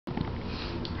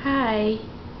Hi,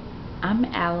 I'm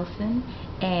Allison,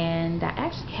 and I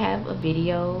actually have a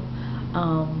video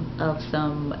of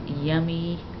some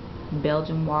yummy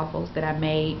Belgian waffles that I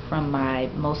made from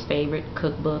my most favorite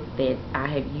cookbook that I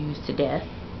have used to death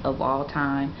of all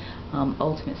time,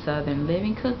 Ultimate Southern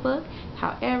Living Cookbook.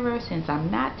 However, since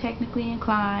I'm not technically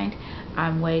inclined,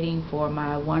 I'm waiting for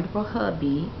my wonderful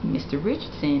hubby, Mr.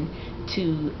 Richardson,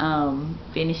 to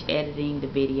finish editing the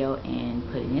video and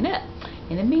putting it up.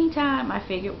 In the meantime, I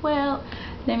figured, well,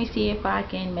 let me see if I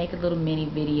can make a little mini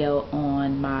video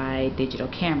on my digital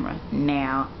camera.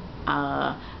 Now,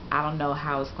 I don't know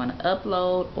how it's going to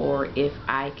upload or if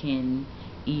I can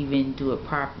even do it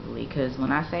properly, because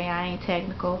when I say I ain't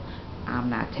technical, I'm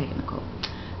not technical.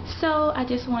 So I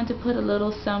just wanted to put a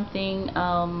little something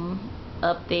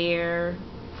up there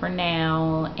for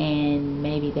now, and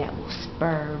maybe that will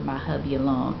spur my hubby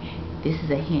along. This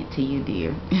is a hint to you,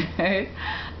 dear.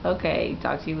 Okay,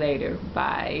 talk to you later.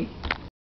 Bye.